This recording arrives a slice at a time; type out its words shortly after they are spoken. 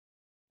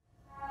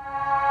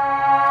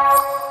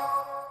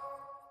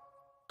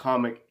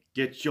comic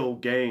Get Your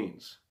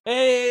Gains.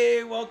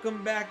 Hey,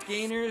 welcome back,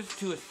 Gainers,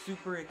 to a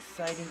super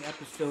exciting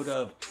episode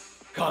of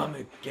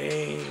Comic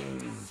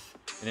Gains.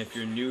 And if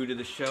you're new to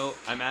the show,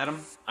 I'm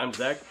Adam. I'm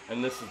Zach,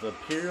 and this is the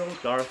Imperial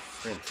Darth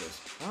Princess.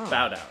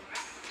 Bow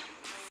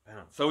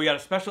down. So we got a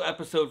special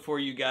episode for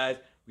you guys.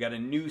 We got a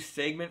new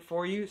segment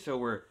for you, so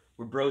we're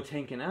bro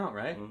tanking out,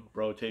 right?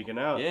 Bro taking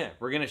out. Yeah,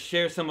 we're gonna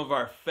share some of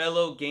our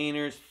fellow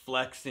Gainers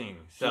flexing.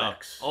 So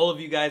Flex. all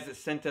of you guys that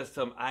sent us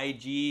some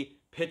IG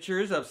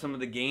pictures of some of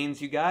the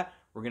gains you got,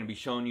 we're gonna be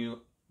showing you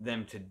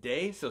them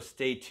today. So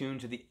stay tuned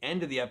to the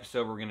end of the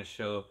episode. We're gonna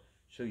show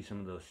you some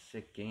of those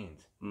sick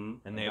gains,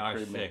 and they are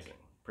sick.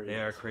 They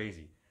are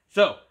crazy.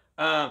 So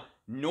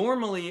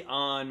normally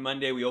on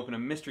Monday we open a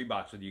mystery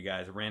box with you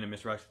guys, a random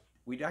mystery box.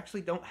 We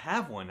actually don't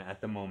have one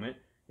at the moment.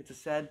 It's a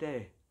sad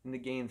day in the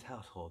Gaines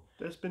household.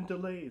 There's been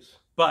delays.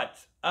 But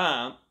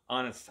on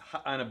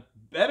a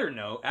better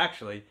note,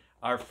 actually,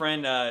 our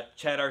friend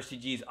Chad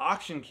RCG's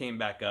auction came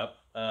back up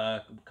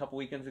a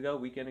weekend ago,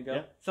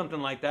 yeah.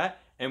 Something like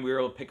that, and we were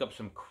able to pick up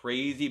some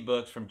crazy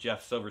books from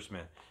Jeff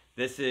Silversmith.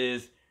 This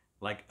is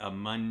like a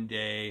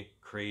Monday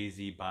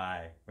crazy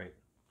buy, right?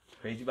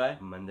 Crazy buy?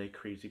 Monday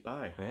crazy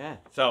buy. Yeah.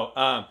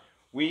 So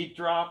we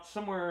dropped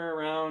somewhere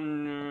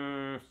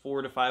around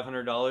 $400 to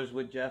 $500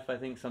 with Jeff, I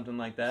think, something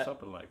like that.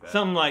 Something like that.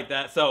 Something like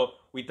that. So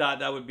we thought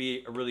that would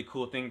be a really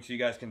cool thing so you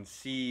guys can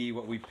see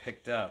what we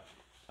picked up.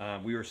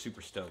 We were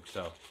super stoked.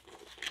 So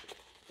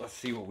let's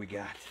see what we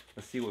got.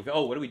 Let's see what.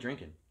 What are we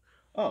drinking?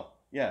 Oh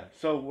yeah.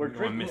 So we're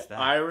drinking miss that.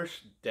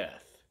 Irish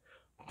Death.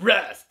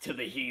 Breath to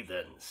the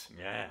heathens.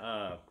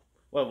 Yeah.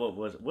 What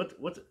was it?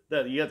 What's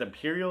that? You got the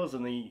Imperials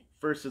and the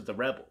first is the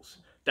Rebels.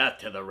 Death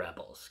to the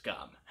Rebels,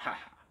 scum. Ha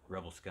ha.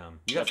 Rebel scum.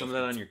 You got some of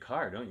that on your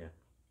car, don't you?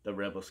 The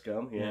Rebel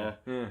scum, yeah.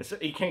 Yeah.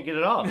 You can't get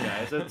it off,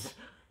 guys.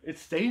 It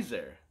stays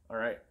there. All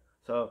right.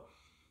 So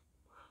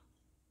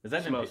is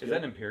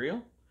that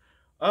Imperial?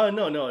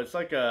 No. It's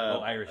like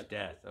a Irish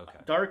Death. Okay.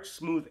 Dark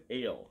smooth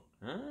ale.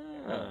 Ah.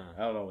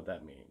 I don't know what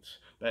that means.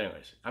 But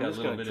anyways, I'm just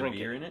gonna gonna drink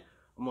beer in it.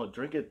 I'm gonna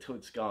drink it till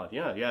it's gone.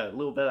 Yeah. A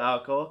little bit of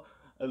alcohol,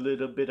 a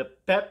little bit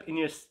of pep in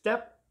your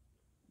step.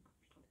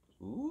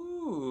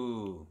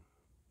 Ooh.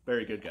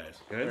 Very good, guys.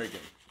 Good? Very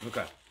good.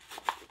 Okay.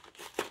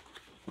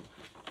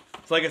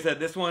 So like I said,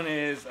 this one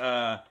is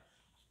a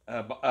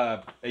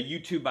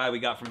YouTube buy we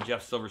got from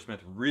Jeff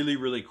Silversmith. Really,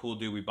 really cool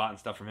dude. We bought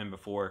stuff from him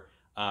before.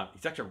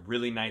 He's actually a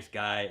really nice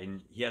guy,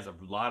 and he has a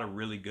lot of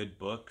really good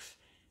books.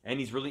 And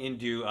he's really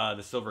into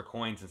the silver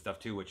coins and stuff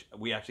too, which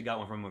we actually got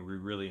one from him and we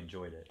really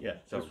enjoyed it. Yeah.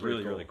 So it's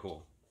really, really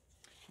cool.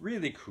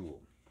 Really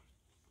cool.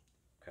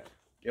 Okay.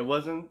 It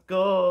wasn't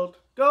gold.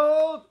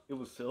 It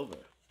was silver.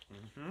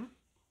 Mm-hmm.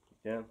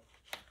 Yeah.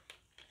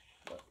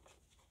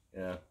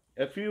 Yeah.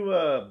 If you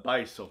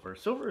buy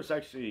silver is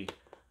actually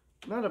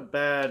not a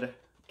bad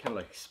kind of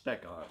like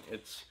spec on.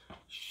 It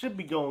should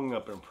be going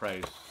up in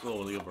price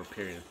slowly over a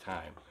period of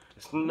time.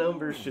 Its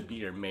numbers should be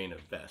your main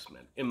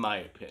investment, in my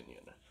opinion.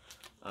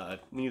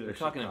 You're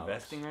talking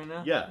investing right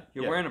now? Yeah.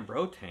 You're wearing a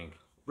bro tank.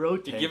 Bro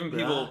tank. You're giving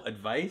people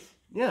advice?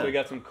 Yeah. So we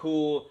got some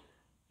cool.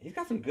 He's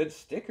got some good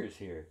stickers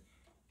here.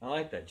 I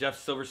like that. Jeff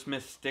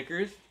Silversmith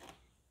stickers.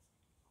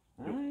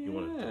 You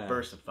want to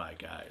diversify,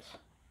 guys.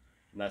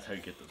 And that's how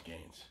you get those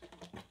gains.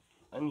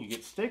 And you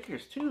get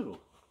stickers too.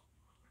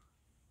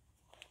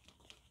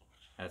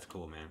 That's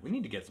cool, man. We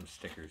need to get some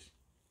stickers.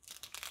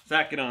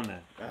 Zach, get on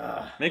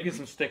that. Making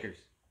some stickers.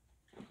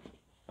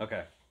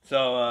 Okay.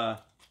 So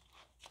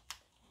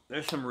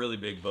there's some really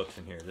big books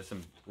in here. There's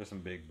some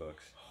big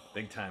books.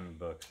 Big time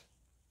books.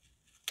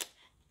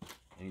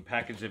 And he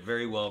packaged it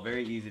very well,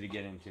 very easy to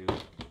get into.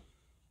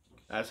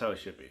 That's how it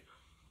should be.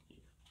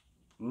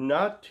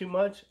 Not too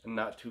much and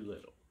not too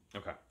little.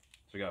 Okay.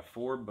 So we got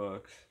 4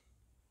 books.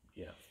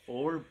 Yeah,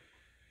 4.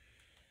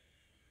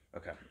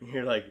 Okay.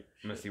 You're like...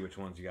 I'm going to see which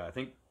ones you got. I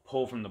think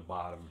pull from the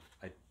bottom.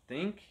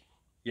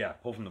 Yeah,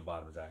 pull from the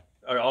bottom, Zach.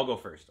 All right, I'll go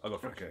first.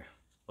 Okay.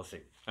 We'll see.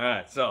 All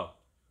right, so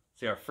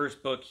see our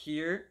first book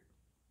here.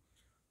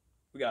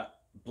 We got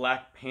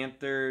Black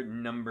Panther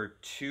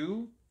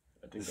 #2.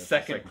 I think that's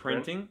second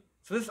printing.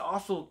 So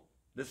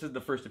this is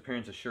the first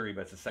appearance of Shuri,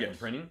 but it's the second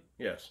printing.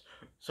 Yes.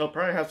 So it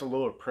probably has a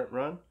lower print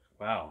run.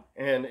 Wow.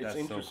 And it's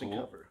an interesting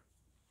cover.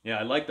 Yeah,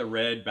 I like the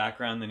red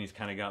background. Then he's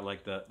kind of got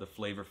like the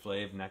Flavor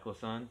Flav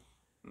necklace on.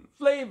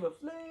 Flavor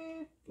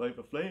Flav.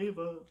 Flavor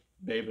Flavor.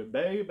 Baby,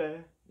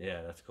 baby.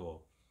 Yeah, that's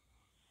cool.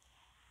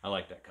 I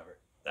like that cover.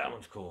 That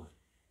one's cool.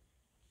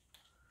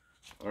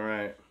 All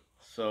right.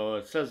 So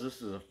it says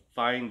this is a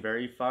fine,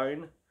 very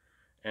fine.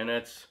 And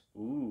it's,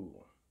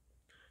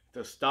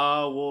 the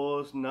Star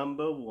Wars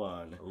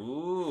 #1.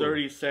 Ooh.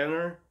 30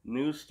 center,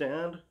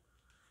 newsstand.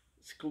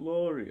 It's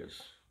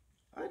glorious.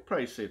 I'd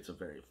probably say it's a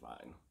very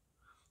fine.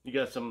 You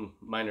got some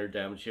minor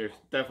damage here.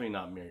 Definitely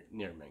not near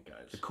mint,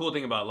 guys. The cool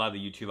thing about a lot of the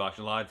YouTube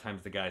auctions, a lot of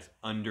times the guys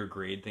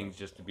undergrade things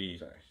just to be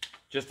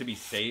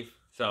safe.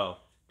 So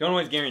don't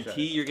always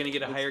guarantee you're gonna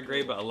get a higher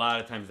grade, but a lot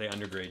of times they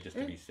undergrade just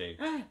to be safe.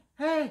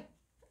 Hey!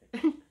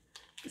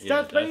 It's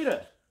Darth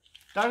Vader.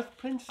 Darth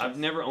Princess. I've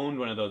never owned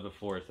one of those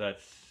before, so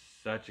that's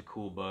such a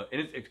cool book.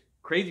 And it's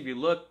crazy if you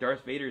look,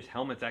 Darth Vader's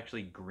helmet's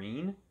actually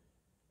green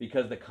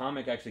because the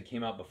comic actually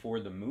came out before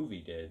the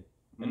movie did.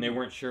 And they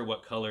weren't sure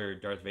what color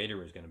Darth Vader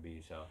was going to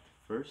be, so.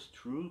 First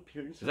true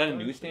appearance. Is that a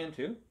newsstand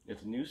too?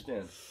 It's a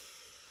newsstand.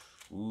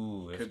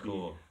 Ooh, that's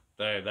cool.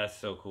 That's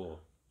so cool.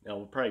 Yeah,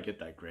 we'll probably get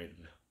that graded.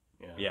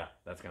 Yeah,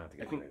 that's going to have to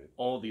get graded.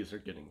 All these are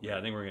getting graded. Yeah,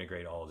 I think we're going to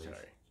grade all of these.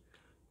 Sorry.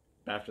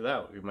 After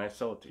that, we might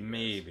sell it to you.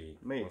 Maybe.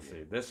 We'll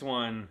see. This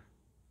one,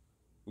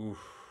 oof.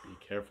 Be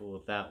careful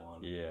with that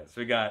one. Yeah,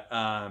 so we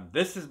got,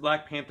 this is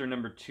Black Panther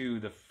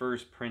 #2, the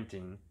first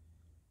printing.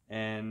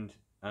 And,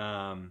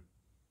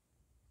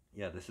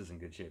 yeah, this is in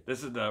good shape.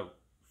 This is the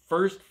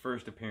first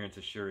appearance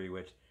of Shuri,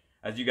 which,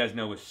 as you guys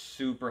know, is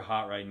super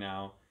hot right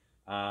now.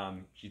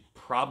 She's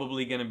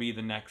probably going to be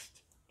the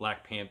next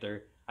Black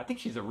Panther. I think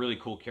she's a really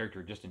cool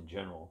character just in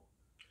general.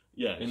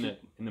 Yeah. In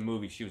the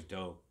movie, she was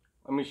dope.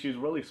 I mean, she's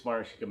really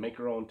smart. She can make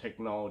her own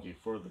technology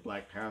for the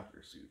Black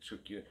Panther suit. She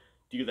can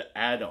do the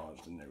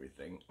add-ons and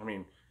everything. I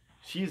mean,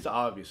 she's the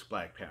obvious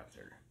Black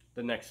Panther.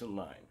 The next in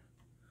line.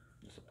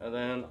 And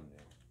then,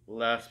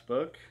 last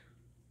book.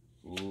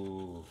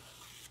 Ooh.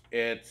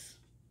 It's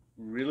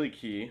really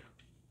key,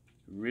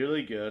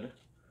 really good.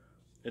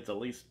 It's at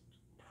least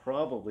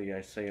probably,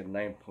 I say, a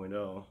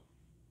 9.0.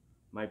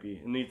 Might be.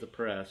 It needs a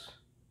press.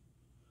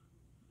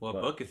 What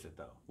book is it,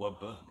 though? What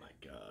book? Oh, my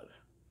God.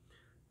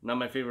 Not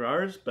my favorite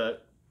artist,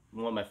 but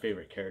one of my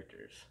favorite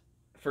characters.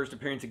 First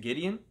appearance of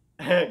Gideon?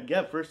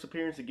 Yeah, first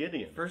appearance of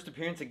Gideon. First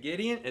appearance of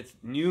Gideon. It's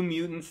New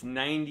Mutants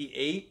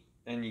 98.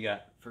 And you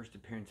got first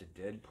appearance of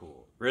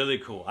Deadpool. Really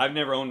cool. I've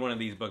never owned one of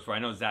these books. Where I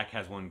know Zach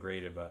has one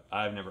graded, but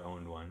I've never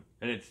owned one.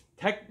 And it's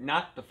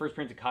not the first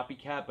appearance of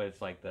Copycat, but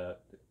it's like the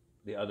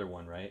other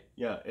one, right?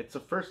 Yeah, it's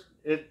the first.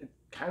 It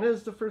kind of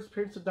is the first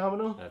appearance of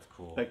Domino. That's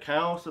cool. But kind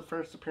of also the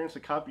first appearance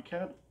of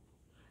Copycat.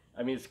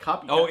 I mean, it's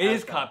Copycat. Oh, it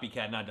is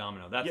Copycat, not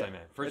Domino. That's what I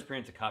meant. First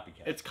appearance of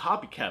Copycat. It's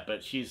Copycat,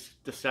 but she's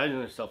disguising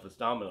herself as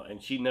Domino,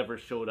 and she never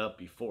showed up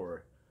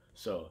before.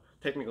 So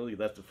technically,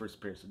 that's the first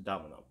appearance of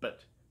Domino,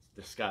 but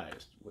it's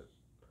disguised with.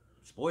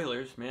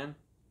 Spoilers, man.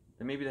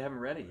 Then maybe they haven't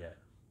read it yet.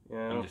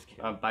 Yeah, I'm just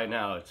kidding. By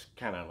now, it's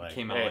kind of like... It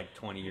came out like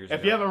 20 years ago.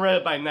 If you haven't read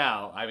it by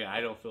now, I mean,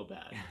 I don't feel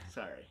bad.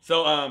 Sorry.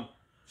 So,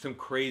 some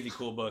crazy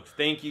cool books.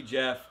 Thank you,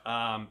 Jeff.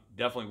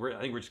 Definitely, I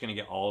think we're just going to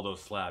get all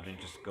those slabs and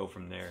just go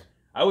from there.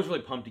 I was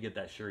really pumped to get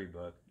that Shuri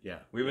book. Yeah.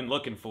 We've been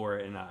looking for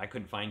it, and I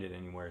couldn't find it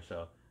anywhere,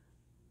 so...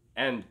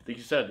 And, like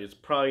you said, it's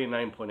probably a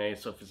 9.8,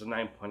 so if it's a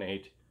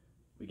 9.8,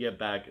 we get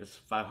back, it's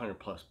a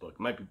 500-plus book. It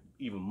might be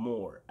even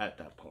more at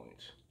that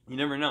point. You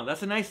never know.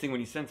 That's a nice thing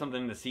when you send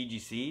something to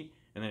CGC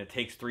and then it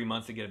takes 3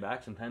 months to get it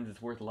back. Sometimes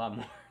it's worth a lot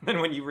more than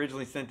when you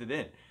originally sent it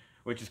in,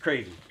 which is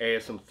crazy.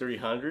 ASM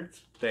 300s,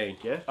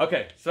 thank you.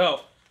 Okay,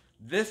 so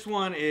this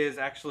one is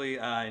actually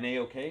an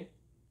AOK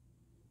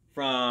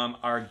from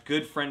our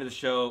good friend of the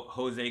show,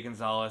 Jose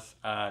Gonzalez,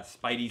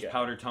 Spidey's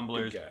Powder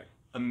Tumblers.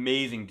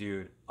 Amazing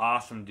dude.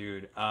 Awesome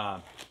dude.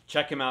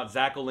 Check him out.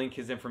 Zach will link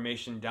his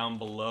information down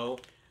below.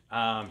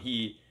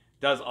 He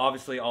does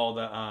obviously all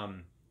the...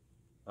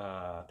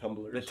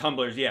 tumblers. The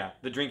tumblers, yeah.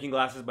 The drinking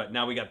glasses, but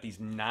now we got these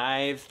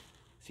knives.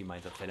 See,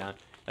 mine's upside down.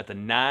 Got the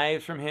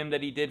knives from him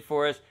that he did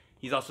for us.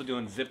 He's also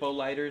doing Zippo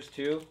lighters,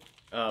 too.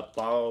 Bottle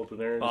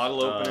openers.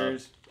 Bottle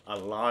openers. A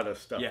lot of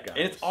stuff, yeah, guys. and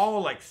it's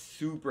all, like,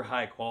 super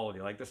high quality.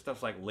 Like, this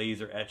stuff's, like,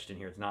 laser etched in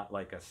here. It's not,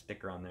 like, a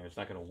sticker on there. It's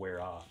not going to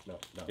wear off. No.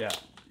 Yeah.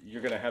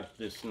 You're going to have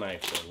this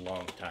knife for a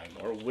long time,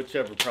 or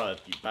whichever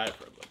product you buy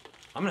from them.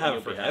 I'm going to have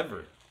it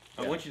forever.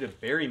 I want you to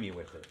bury me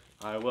with it.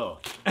 I will.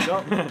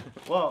 No,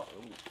 well,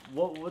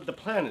 what the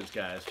plan is,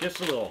 guys, just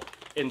a little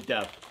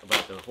in-depth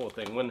about the whole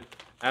thing. When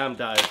Adam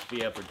dies, if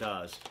he ever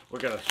does, we're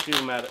going to shoot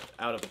him out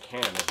of a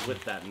cannon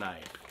with that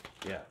knife.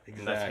 Yeah, exactly.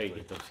 And that's how you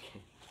get those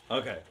games.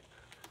 Okay.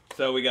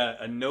 So we got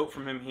a note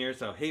from him here.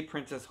 So, hey,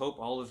 Princess, hope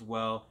all is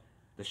well.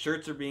 The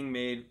shirts are being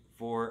made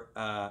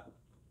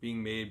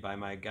by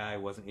my guy.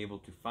 Wasn't able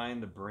to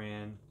find the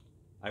brand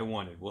I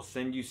wanted. We'll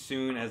send you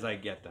soon as I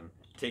get them.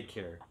 Take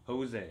care.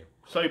 Jose.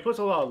 So he puts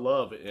a lot of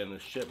love in the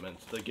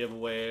shipments, the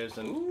giveaways,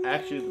 and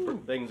actually the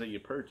things that you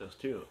purchase,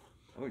 too.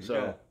 Oh,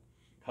 so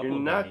you're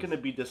not going to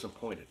be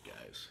disappointed,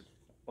 guys.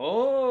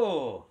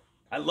 Oh,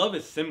 I love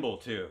his symbol,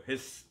 too.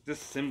 This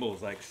symbol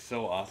is, like,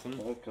 so awesome.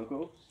 Oh,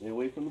 Coco, stay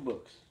away from the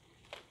books.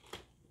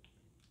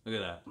 Look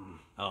at that.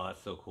 Oh,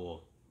 that's so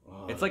cool.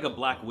 It's like a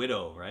Black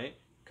Widow, right?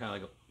 Kind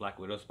of like a Black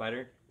Widow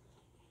spider.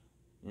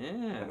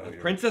 Yeah. The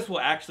princess will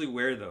actually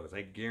wear those.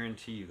 I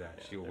guarantee you that.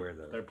 She will wear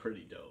those. They're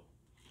pretty dope.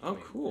 Oh,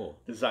 cool.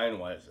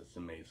 Design-wise, it's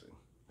amazing.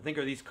 I think,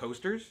 are these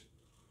coasters?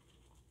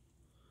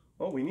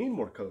 Oh, we need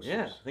more coasters.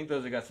 Yeah, I think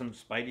those have got some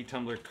Spidey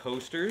Tumbler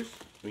coasters.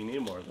 We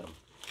need more of them.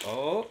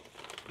 Oh,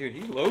 dude,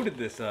 he loaded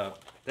this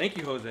up. Thank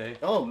you, Jose.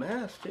 Oh,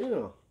 masks,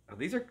 too. Oh,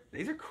 these are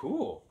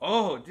cool.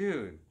 Oh,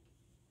 dude.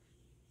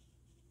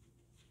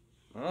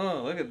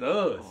 Oh, look at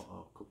those.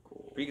 Oh,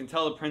 cool. You can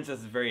tell the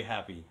princess is very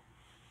happy.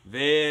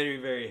 Very,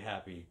 very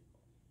happy.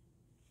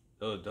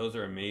 Those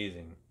are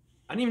amazing.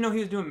 I didn't even know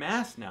he was doing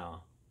masks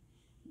now.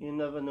 You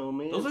never know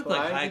me. Those look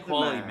like high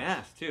quality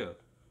masks too.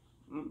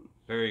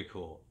 Very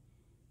cool.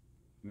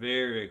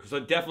 Very, very cool. So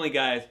definitely,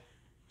 guys,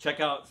 check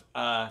out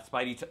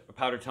Spidey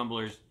Powder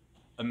Tumblers.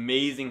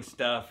 Amazing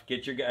stuff.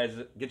 Get you guys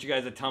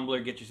a tumbler.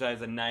 Get you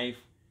guys a knife.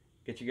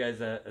 Get you guys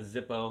a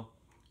Zippo.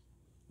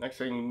 Next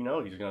thing you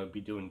know, he's gonna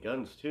be doing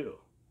guns too.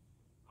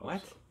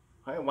 What?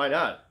 Also. Why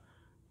not?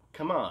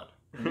 Come on.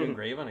 Can you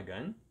engrave on a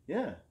gun?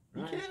 Yeah,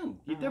 you Right. can.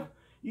 You can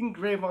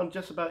engrave on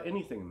just about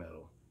anything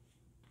metal.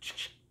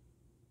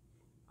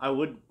 I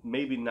would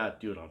maybe not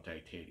do it on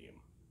titanium.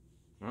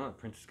 Oh, the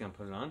princess is gonna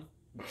put it on.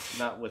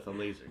 Not with a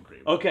laser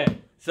engraver. Okay,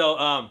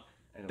 so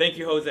thank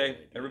you, Jose.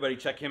 Everybody,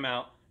 check him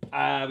out.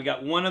 We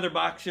got one other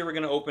box here we're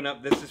gonna open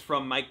up. This is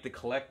from Mike the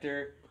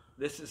Collector.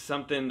 This is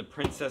something the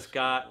princess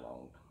got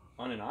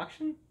on an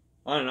auction.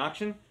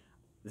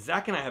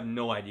 Zach and I have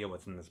no idea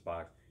what's in this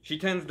box. She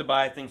tends to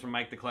buy things from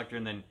Mike the Collector,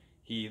 and then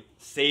he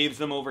saves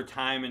them over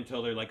time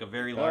until they're like a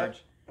very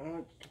large.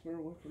 From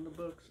the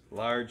books.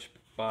 Large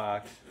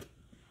box,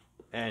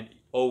 and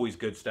always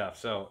good stuff.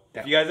 So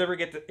if you guys ever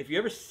if you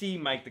ever see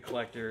Mike the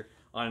Collector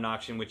on an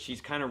auction, which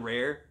he's kind of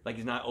rare, like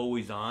he's not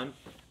always on,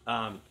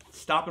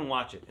 stop and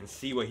watch it and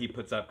see what he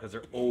puts up, because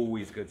they're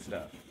always good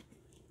stuff.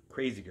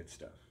 Crazy good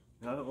stuff.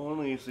 Not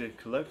only is he a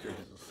collector,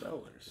 he's a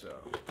seller. So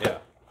yeah.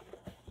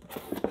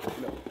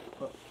 no.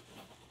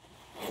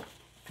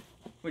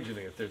 What'd you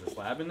think? If there's a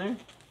slab in there?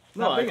 It's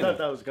No, not I big thought enough.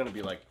 that was gonna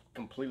be like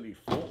completely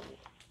full.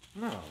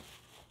 No.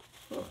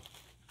 Huh.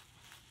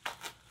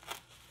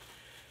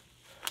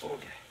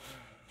 Okay.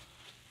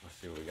 Let's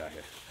see what we got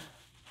here.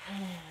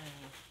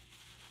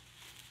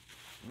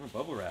 Oh,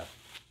 bubble wrap.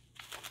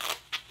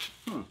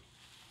 Hmm.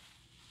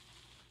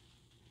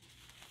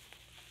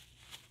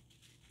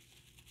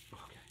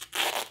 Okay.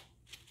 I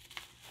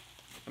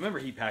remember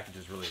heat package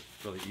is really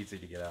easy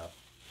to get out.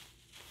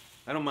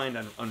 I don't mind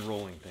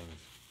unrolling things.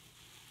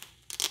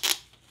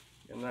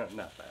 Yeah, not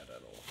bad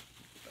at all.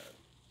 Not bad.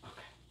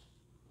 Okay.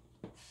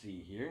 Let's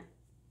see here.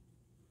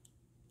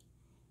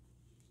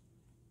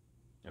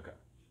 Okay.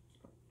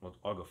 Well,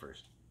 I'll go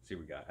first. See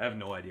what we got. I have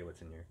no idea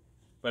what's in here.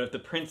 But if the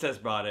princess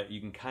brought it, you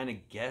can kind of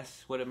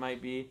guess what it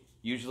might be.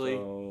 Usually.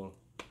 So,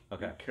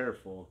 okay. Be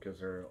careful, because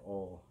they're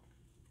all.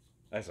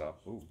 I saw.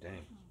 Ooh,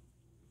 dang.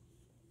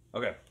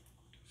 Okay.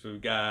 So we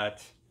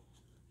got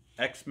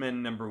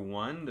X-Men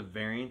 #1, the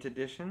variant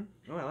edition.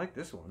 Oh, I like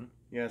this one.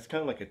 Yeah, it's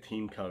kind of like a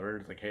team cover.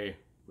 It's like, hey,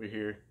 we're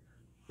here.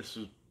 This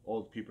is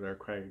all the people that are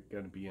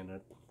going to be in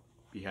it.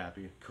 Be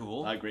happy.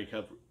 Cool. Great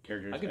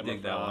characters. I could Emma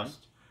dig that one.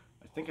 Frost.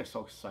 I think I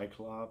saw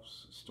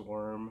Cyclops,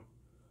 Storm,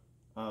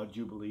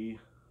 Jubilee.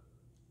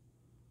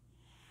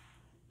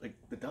 Like,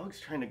 the dog's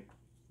trying to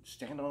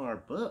stand on our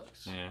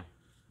books. Yeah.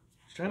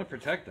 She's trying to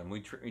protect them.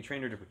 We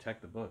trained her to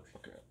protect the books.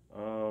 Okay.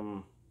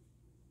 1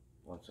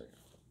 second.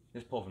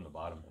 Just pull from the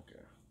bottom.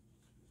 Okay.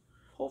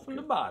 Pull from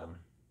the bottom.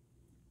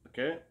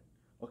 Okay.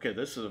 Okay,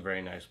 this is a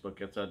very nice book.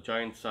 It's a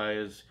giant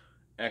size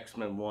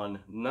X-Men 1.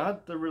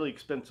 Not the really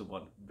expensive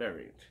one.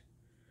 Variant.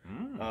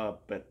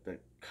 But the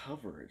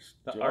cover is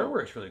The dope.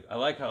 artwork's really. I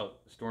like how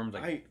Storm's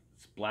like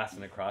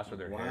blasting across with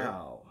her hair.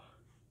 Wow.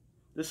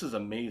 This is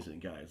amazing,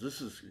 guys.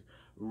 This is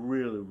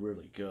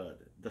really good.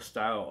 The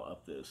style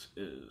of this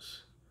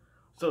is...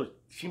 So,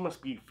 she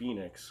must be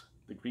Phoenix.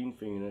 The Green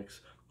Phoenix.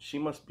 She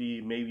must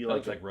be maybe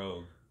Looks like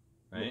Rogue,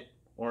 right?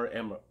 Or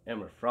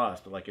Emma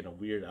Frost, but like in a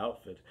weird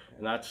outfit.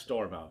 And that's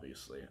Storm,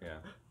 obviously. Yeah.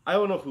 I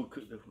don't know who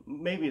could...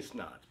 Maybe it's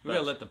not. We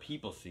gotta let the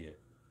people see it.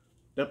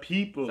 The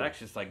people... Zach's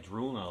just like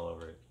drooling all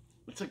over it.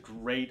 It's a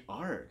great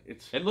art.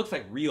 It looks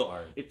like real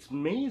art. It's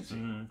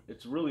amazing.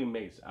 It's really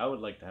amazing. I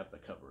would like to have the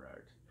cover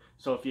art.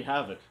 So if you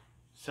have it,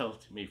 sell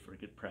it to me for a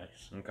good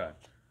price. Okay.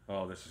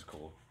 Oh, this is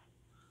cool.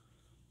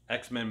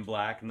 X-Men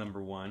Black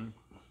 #1.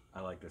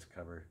 I like this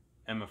cover.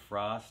 Emma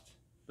Frost,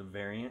 the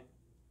variant.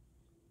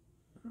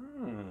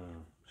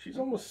 She's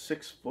almost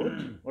 6 foot.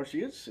 Or she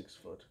is 6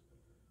 foot.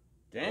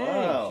 Dang,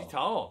 Wow. she's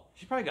tall.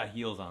 She's probably got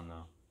heels on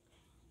though.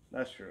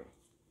 That's true.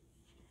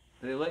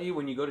 Do they let you,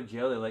 when you go to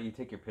jail, they let you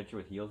take your picture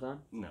with heels on?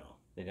 No.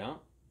 They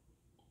don't?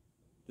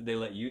 Did they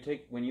let you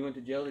take, when you went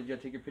to jail, did you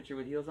take your picture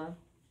with heels on?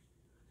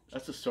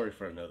 That's a story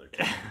for another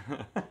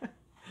time.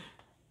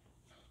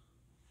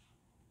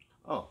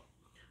 Oh,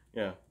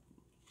 yeah.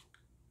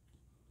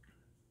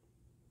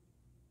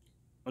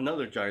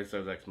 Another giant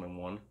size X-Men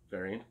 1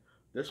 variant.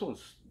 This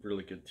one's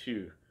really good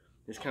too.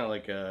 It's kind of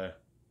like a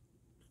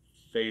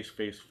face,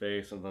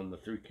 and then the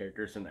 3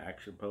 characters in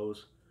action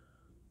pose.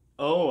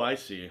 Oh, I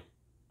see.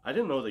 I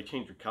didn't know they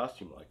changed her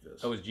costume like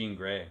this. That was Jean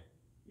Grey.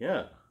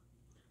 Yeah.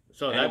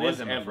 So And that it was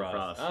is Emma Emma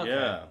Frost. Frost. Okay.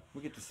 Yeah.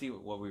 We get to see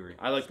what we were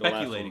I like the last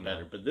one speculating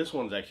better, on. but this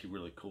one's actually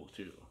really cool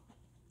too.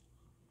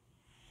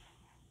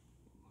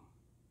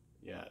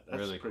 Yeah, that's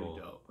Really pretty cool.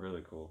 dope.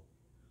 Really cool.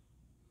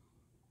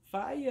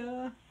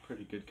 Fire!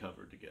 Pretty good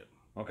cover to get.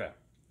 Okay.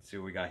 Let's see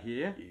what we got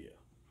here. Yeah.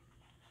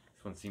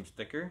 This one seems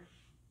thicker.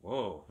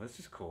 Whoa, this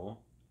is cool.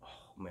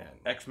 Oh man.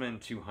 X-Men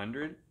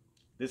 200.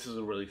 This is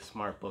a really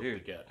smart book Dude,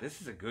 to get. this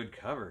is a good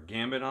cover.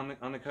 Gambit on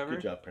the cover.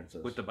 Good job,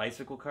 Princess. With the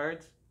bicycle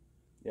cards.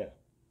 Yeah.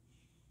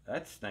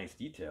 That's nice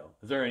detail.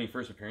 Is there any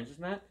first appearances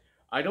in that?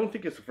 I don't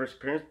think it's the first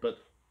appearance, but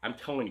I'm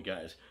telling you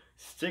guys,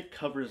 stick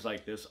covers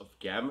like this of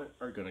Gambit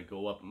are gonna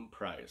go up in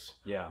price.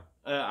 Yeah.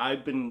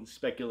 I've been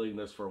speculating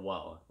this for a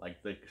while.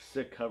 Like the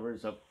sick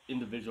covers of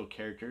individual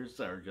characters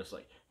that are just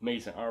like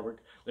amazing artwork.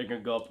 They're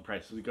gonna go up in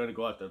price. They're gonna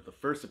go after the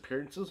first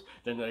appearances.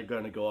 Then they're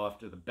gonna go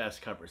after the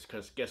best covers.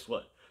 Because guess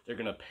what? They're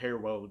gonna pair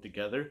well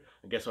together.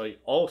 And guess what?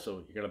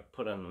 Also, you're gonna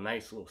put on a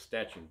nice little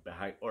statue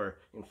behind or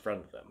in front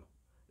of them.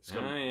 It's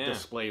gonna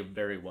display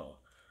very well.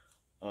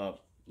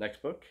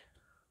 Next book.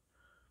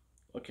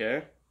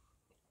 Okay.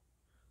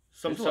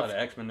 There's a lot of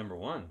X-Men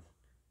 #1s.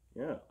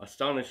 Yeah,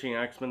 Astonishing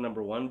X-Men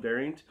 #1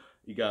 variant.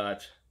 You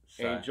got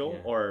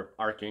Angel or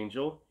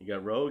Archangel. You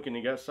got Rogue, and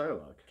you got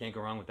Psylocke. Can't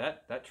go wrong with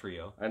that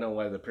trio. I know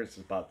why the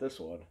princess bought this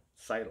one.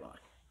 Psylocke.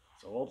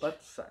 It's all about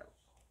the Psylocke.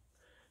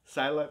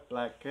 Psylocke,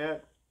 Black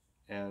Cat,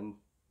 and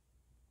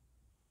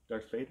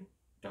Darth Vader.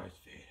 Darth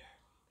Vader.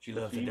 She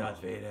loves the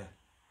Darth Vader.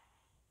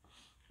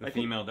 The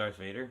female Darth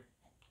Vader.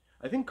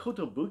 I think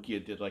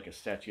Kotobukiya did like a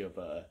statue of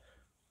a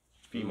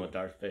female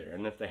Darth Vader,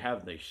 and if they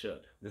have, they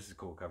should. This is a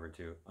cool cover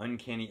too.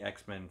 Uncanny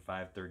X-Men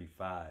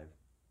 535.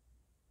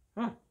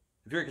 Huh.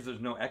 It's weird because there's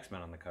no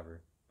X-Men on the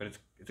cover, but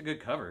it's a good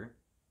cover.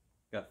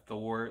 Got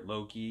Thor,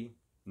 Loki,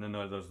 and then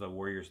there's the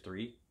Warriors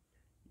 3.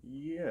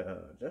 Yeah,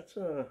 that's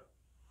a...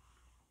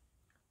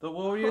 The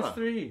Warriors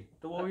 3.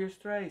 The Warriors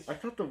thrice. I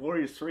thought the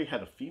Warriors 3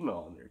 had a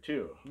female on there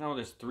too. No,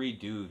 there's 3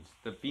 dudes.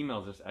 The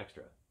female's just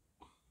extra.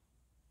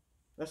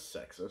 That's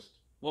sexist.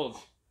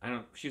 Well,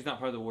 she's not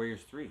part of the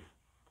Warriors 3.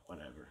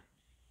 Whatever.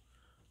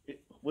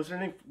 Was her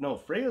name? No,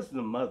 Freya's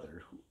the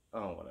mother.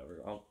 Oh,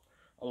 whatever. I'll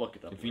look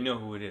it up. If you know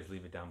who it is,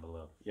 leave it down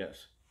below.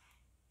 Yes.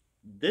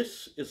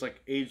 This is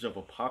like Age of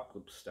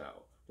Apocalypse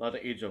style. A lot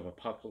of Age of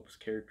Apocalypse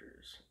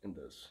characters in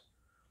this.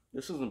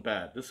 This isn't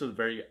bad. This is a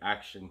very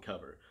action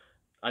cover.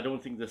 I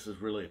don't think this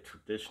is really a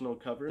traditional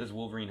cover. Does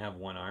Wolverine have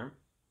one arm?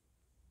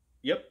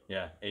 Yep.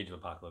 Yeah, Age of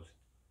Apocalypse.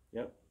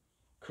 Yep.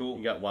 Cool.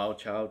 You got Wild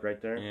Child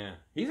right there. Yeah.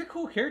 He's a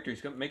cool character.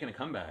 He's making a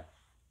comeback.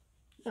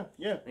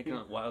 Yeah.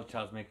 Wild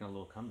Child's making a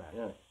little comeback.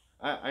 Yeah.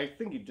 I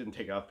think he didn't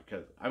take off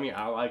because, I mean,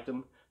 I liked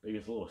him, but he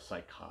was a little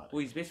psychotic. Well,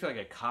 he's basically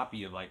like a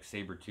copy of like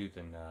Sabretooth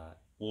and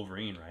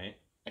Wolverine, right?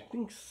 I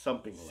think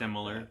something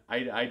similar.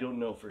 Like that. I don't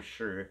know for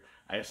sure.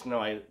 I just know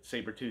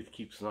Sabretooth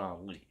keeps him on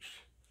a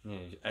leash. Yeah,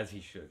 as he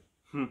should.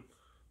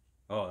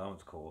 Oh, that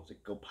one's cool. It's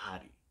like, go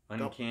potty.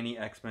 Uncanny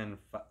X-Men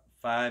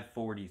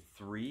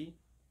 543.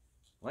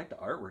 I like the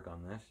artwork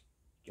on this.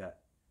 You got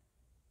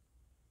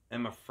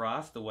Emma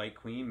Frost, the White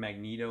Queen,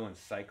 Magneto, and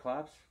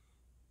Cyclops.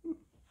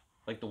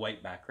 Like the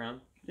white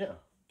background. Yeah.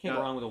 Can't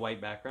go wrong with a white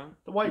background.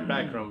 The white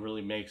background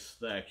really makes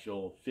the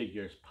actual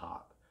figures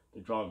pop. The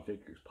drawn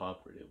figures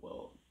pop really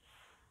well.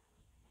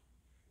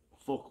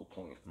 Focal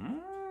point.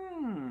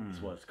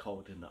 That's what it's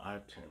called in the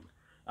art term.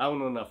 I don't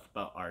know enough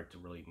about art to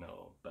really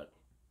know, but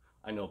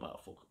I know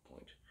about focal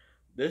point.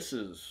 This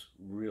is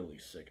really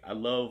sick. I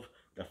love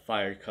the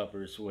fire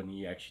covers when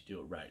you actually do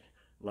it right.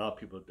 A lot of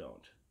people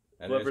don't.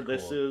 Whoever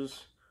this is,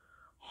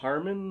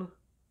 Harmon,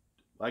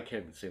 I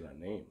can't even say that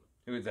name.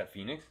 Who is that,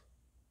 Phoenix?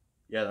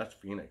 Yeah, that's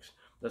Phoenix.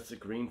 That's the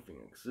Green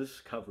Phoenix.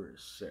 This cover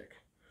is sick.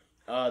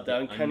 The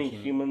Uncanny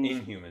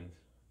Inhumans.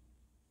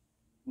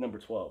 Number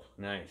 12.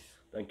 Nice.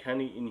 The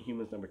Uncanny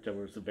Inhumans number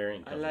 12 is the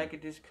variant cover. I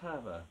like this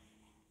cover.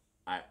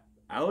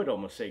 I would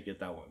almost say get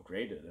that one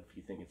graded if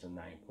you think it's a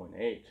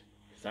 9.8.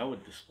 Because that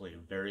would display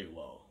very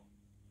well.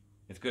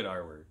 It's good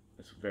artwork.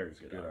 It's very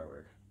good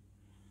artwork.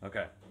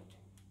 Okay.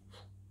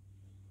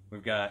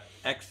 We've got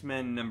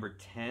X-Men number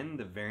 10,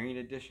 the variant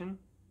edition.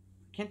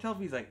 Can't tell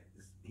if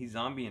he's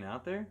zombieing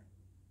out there.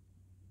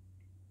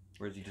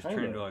 Or is he just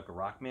turned into like a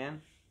rock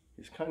man?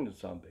 He's kind of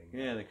zombie.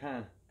 Yeah, they're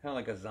kind of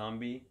like a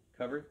zombie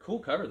cover. Cool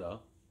cover though.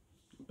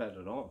 Not bad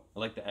at all. I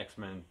like the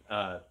X-Men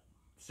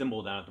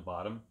symbol down at the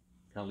bottom.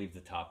 Kind of leaves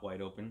the top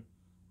wide open.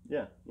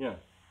 Yeah.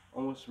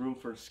 Almost room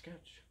for a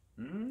sketch.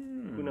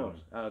 Who knows?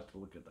 I'll have to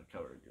look at the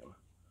cover again.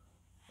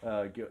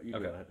 You go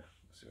ahead.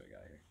 Let's see what I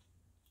got here.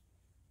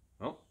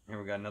 Oh,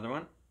 here we got another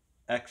one.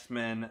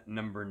 X-Men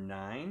number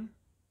 9.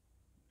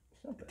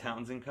 It's not bad.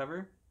 Townsend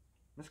cover.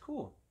 That's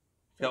cool.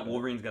 It's got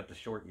Wolverine's got the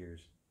short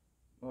ears.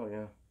 Oh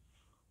yeah.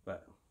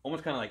 But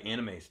almost kind of like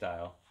anime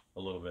style, a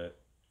little bit.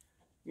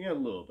 Yeah, a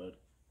little bit.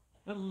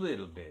 A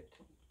little bit.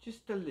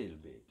 Just a little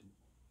bit.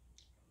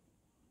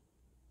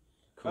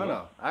 Cool. I don't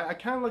know. I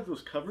kind of like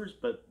those covers,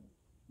 but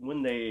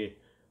when they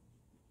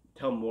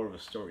tell more of a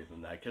story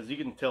than that, because you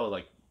can tell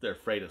like they're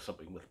afraid of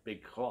something with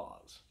big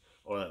claws,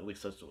 or at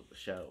least that's what the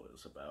shadow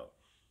is about.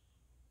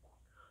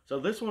 So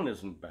this one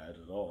isn't bad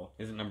at all.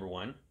 Is it number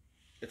 1?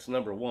 It's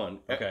number 1.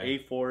 Okay.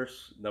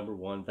 A-Force number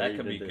 1. That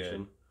could be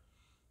edition.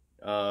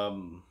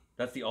 Good.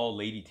 That's the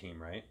all-lady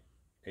team, right?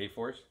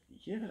 A-Force?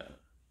 Yeah.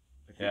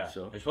 I think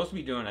so. They're supposed to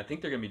be doing, I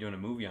think they're going to be doing a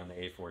movie on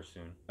the A-Force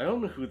soon. I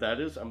don't know who that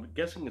is. I'm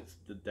guessing it's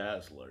the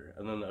Dazzler.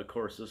 And then, of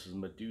course, this is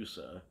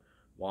Medusa,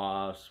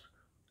 Wasp.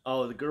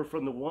 Oh, the girl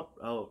from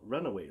the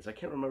Runaways. I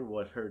can't remember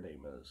what her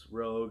name is.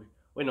 Rogue.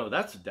 Wait, no,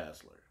 that's the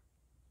Dazzler.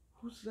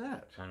 Who's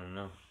that? I don't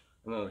know.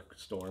 And then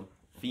Storm.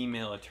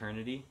 Female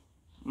Eternity?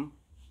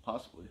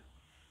 Possibly.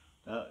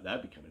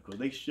 That'd be kind of cool.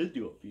 They should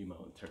do a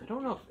female Eternity. I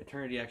don't know if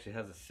Eternity actually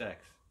has a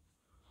sex.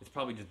 It's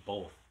probably just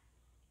both.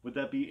 Would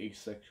that be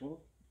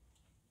asexual?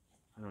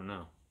 I don't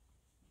know.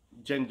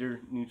 Gender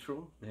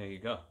neutral. There you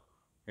go.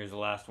 Here's the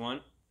last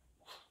one.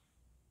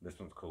 This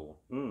one's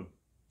cool. Mm.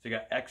 So you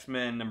got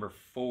X-Men number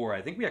 4.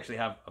 I think we actually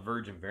have a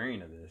virgin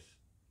variant of this.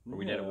 Or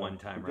we did it one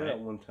time, we right? did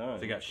it one time.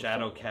 So you got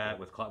Shadowcat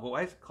with Colossus. Well,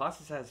 why is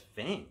Colossus has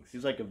fangs?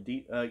 He's like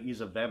he's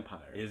a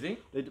vampire. Is he?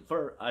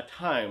 For a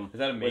time. Is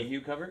that a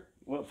Mayhew cover?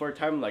 Well, for a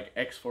time, like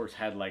X-Force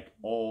had like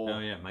all. Oh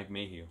yeah, Mike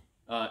Mayhew.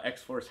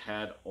 X-Force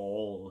had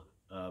all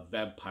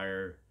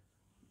vampire,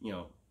 you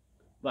know,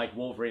 like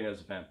Wolverine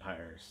as a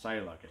vampire,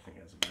 Psylocke I think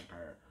as a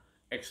vampire,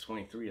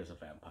 X-23 as a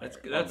vampire.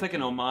 That's like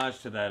an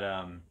homage to that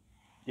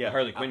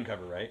Harley Quinn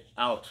cover, right?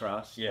 Alex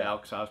Ross. Yeah,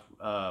 Alex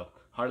Ross.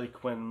 Harley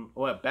Quinn.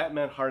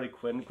 Batman Harley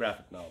Quinn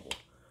graphic novel.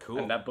 Cool.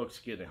 And that book's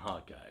getting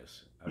hot,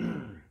 guys.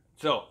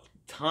 So,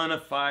 ton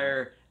of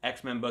fire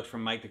X-Men books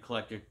from Mike the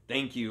Collector.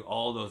 Thank you.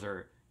 All those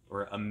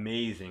were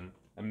amazing,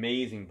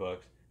 amazing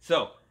books.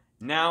 So,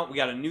 now we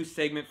got a new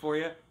segment for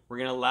you. We're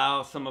going to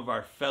allow some of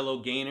our fellow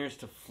gainers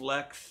to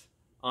flex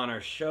on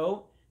our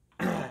show.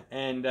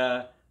 And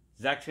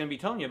Zach's going to be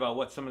telling you about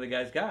what some of the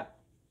guys got.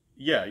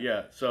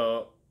 Yeah.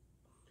 So,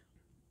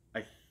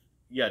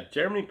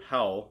 Jeremy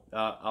Powell,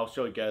 I'll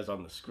show you guys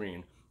on the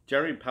screen.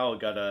 Jeremy Powell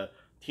got a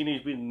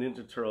Teenage Mutant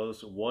Ninja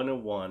Turtles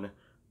 101.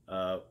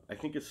 I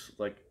think it's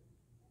like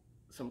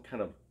some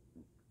kind of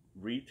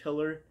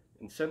retailer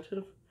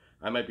incentive.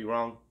 I might be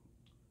wrong.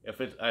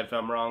 If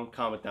I'm wrong,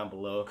 comment down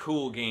below.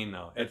 Cool game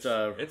though.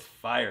 It's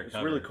fire. It's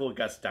really cool. It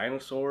got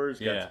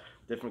dinosaurs. Got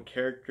different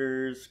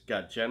characters.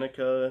 Got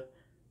Jenica,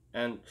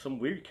 and some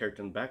weird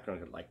character in the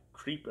background, like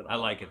creeping. I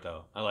like it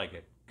though. I like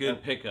it.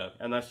 Good pickup.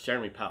 And that's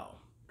Jeremy Powell.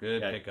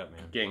 Good pickup,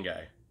 man. Game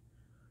guy.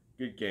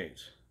 Good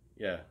gains.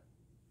 Yeah.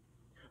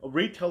 A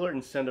retailer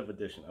incentive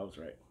edition. I was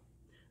right.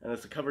 And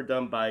it's a cover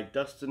done by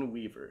Dustin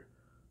Weaver.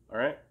 All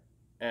right.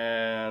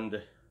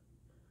 And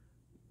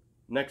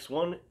next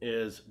one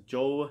is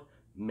Joe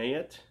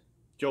Mayett.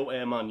 Joe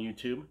M on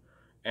YouTube.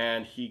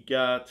 And he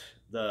got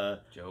the...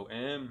 Joe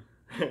M.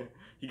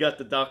 He got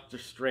the Doctor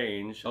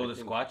Strange. Oh, the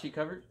Squatchy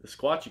cover? The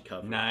Squatchy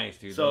cover. Nice,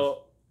 dude.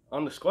 So,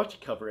 on the Squatchy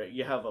cover,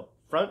 you have a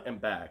front and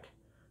back.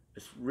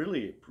 It's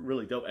really,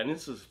 really dope. And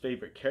it's his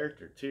favorite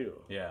character,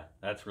 too. Yeah,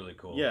 that's really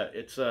cool. Yeah,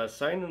 it's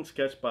signed and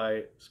sketched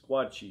by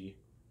Squatchy.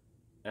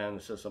 And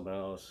it says something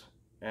else.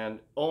 And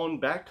on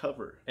back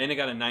cover. And it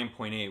got a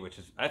 9.8,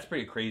 that's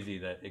pretty crazy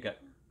that it got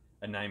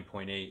a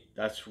 9.8.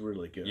 That's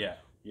really good. Yeah.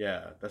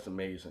 Yeah, that's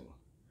amazing.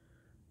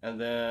 And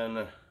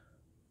then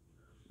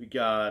we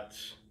got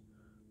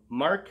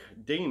Mark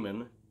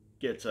Damon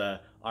gets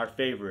our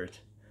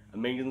favorite,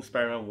 Amazing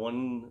Spider-Man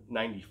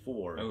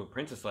 194. Oh,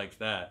 Princess likes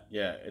that.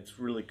 Yeah, it's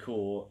really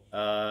cool.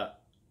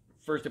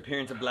 First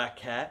appearance of Black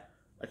Cat.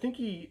 I think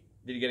he...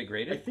 Did he get it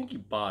graded? I think he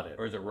bought it.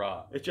 Or is it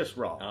raw? It's just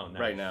raw. Oh, nice.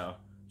 Right now.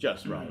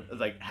 Just raw.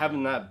 It's like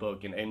having that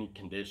book in any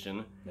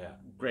condition,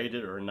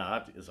 graded or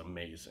not, is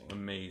amazing.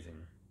 Amazing.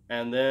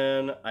 And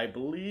then I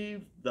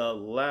believe the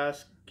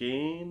last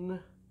game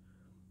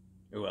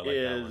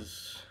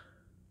is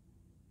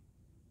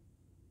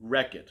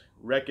Wreck-It.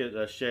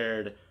 Wreck-It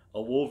shared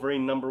a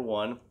Wolverine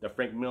 #1, the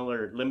Frank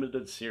Miller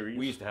limited series.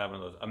 We used to have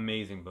one of those.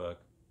 Amazing book.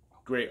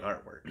 Great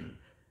artwork.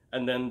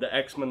 And then the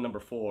X-Men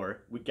 #4,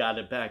 we got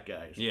it back,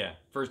 guys. Yeah,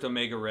 first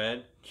Omega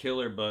Red,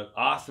 killer book,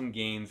 awesome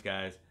gains,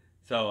 guys.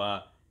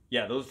 So,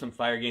 yeah, those are some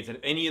fire gains. And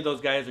if any of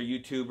those guys are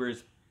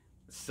YouTubers,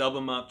 sub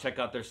them up, check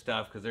out their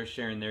stuff, because they're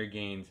sharing their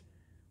gains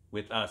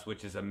with us,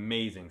 which is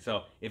amazing.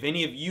 So, if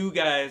any of you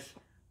guys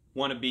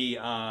want to be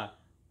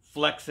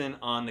flexing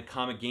on the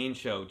ComicGains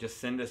show, just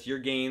send us your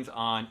gains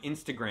on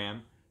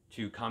Instagram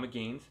to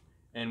ComicGains,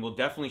 and we'll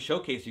definitely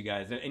showcase you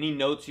guys. Any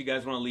notes you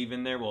guys want to leave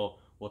in there, we'll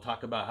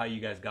talk about how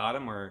you guys got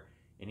them or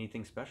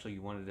anything special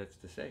you wanted us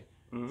to say.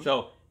 Mm-hmm.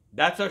 So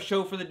that's our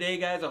show for the day,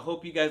 guys. I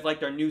hope you guys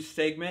liked our new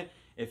segment.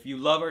 If you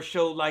love our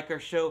show, like our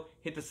show,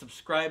 hit the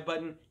subscribe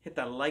button, hit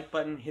that like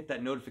button, hit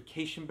that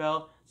notification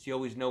bell so you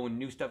always know when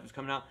new stuff is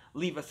coming out.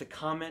 Leave us a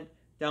comment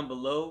down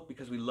below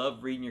because we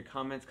love reading your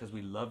comments because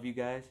we love you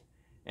guys.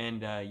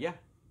 And yeah,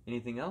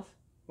 anything else?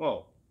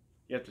 Well,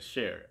 you have to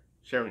share.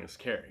 Sharing is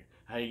caring.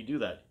 How do you do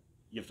that?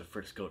 You have to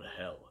first go to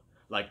hell,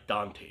 like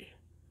Dante,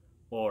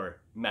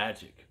 or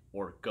Magic,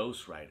 or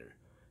Ghost Rider.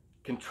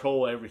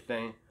 Control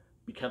everything,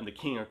 become the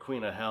king or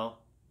queen of hell,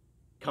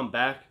 come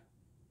back,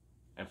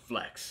 and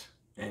flex.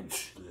 And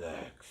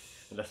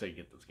flex. And that's how you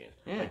get those games.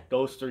 Yeah. Like,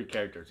 those 3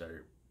 characters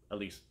are at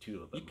least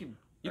 2 of them.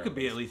 You could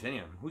be at least any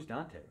of them. Who's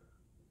Dante?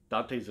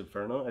 Dante's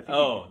Inferno? I think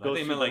I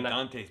think meant like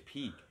Dante's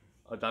Peak.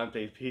 Oh,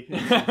 Dante's Peak?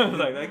 I was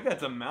like,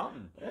 that's a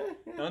mountain.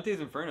 Dante's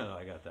Inferno,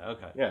 I got that.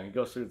 Okay. Yeah, he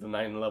goes through the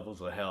 9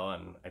 levels of hell,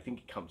 and I think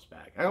he comes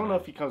back. I don't know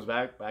if he comes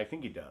back, but I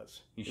think he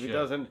does. If he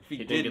doesn't, if he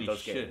didn't get those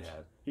should games.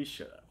 have. He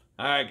should have.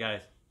 All right,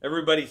 guys.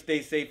 Everybody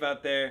stay safe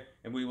out there,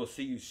 and we will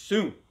see you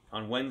soon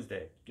on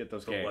Wednesday. Get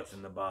those for games. What's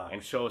in the Box.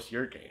 And show us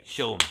your games.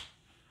 Show them.